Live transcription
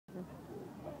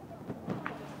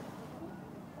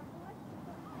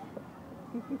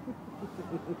Oh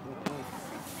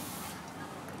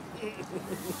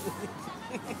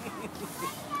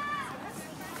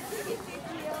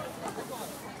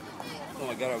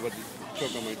my god, I about to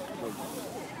choke on my throat.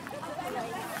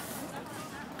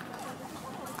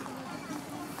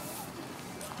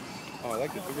 Oh, I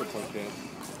like the finger poke dance.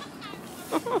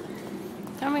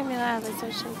 Don't make me laugh, it's so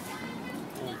shaky.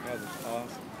 Oh my god, that's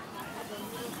awesome.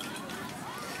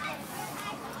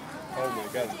 Oh my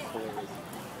god, that's hilarious.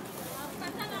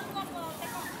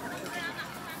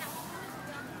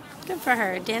 Good for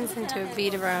her, dancing to a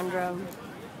beat of her own drum.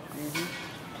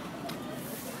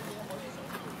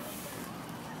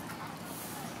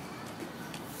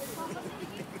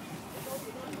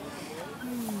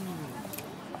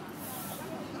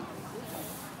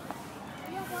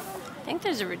 I think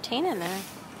there's a routine in there.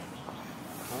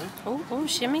 Huh? Oh,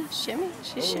 shimmy, shimmy.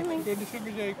 She's shimming. Good to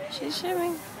sugar shake. She's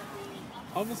shimming.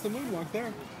 Almost a moonwalk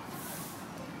there.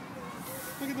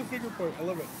 Look at the finger point. I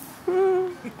love it.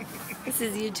 This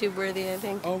is YouTube worthy, I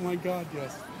think. Oh my god,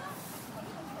 yes.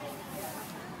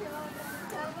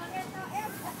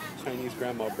 Chinese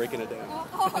grandma breaking it down.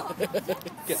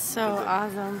 So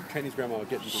awesome. Chinese grandma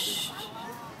getting to this.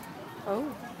 Oh.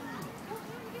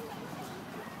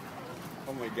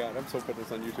 Oh my god, I'm so putting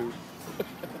this on YouTube.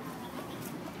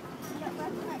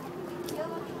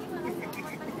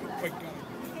 Oh my god.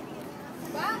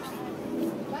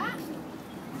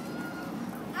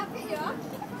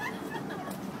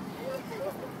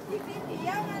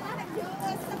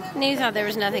 And you thought there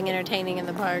was nothing entertaining in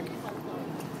the park.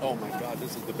 Oh my god,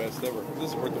 this is the best ever. This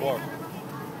is worth the walk.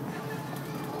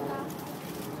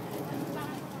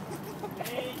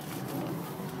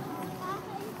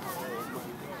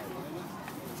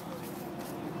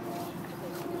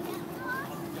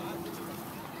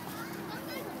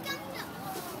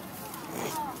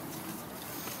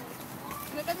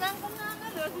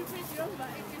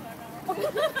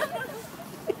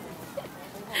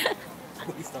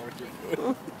 Please not what you're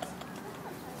doing.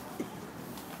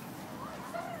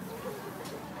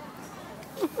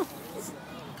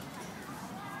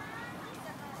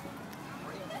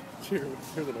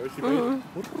 Hear the noise she made?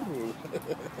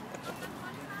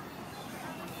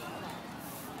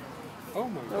 Oh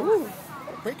my god. Ooh.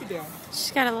 Break it down.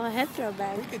 She's got a little head throw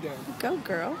back. Break it down. Go,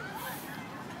 girl.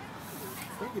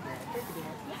 Break it down. Break it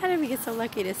down. How did we get so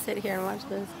lucky to sit here and watch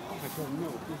this? Oh, I don't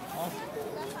know. It's awesome.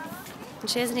 And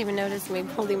she hasn't even noticed me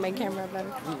holding my camera up at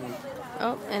her.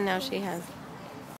 Oh, and now she has.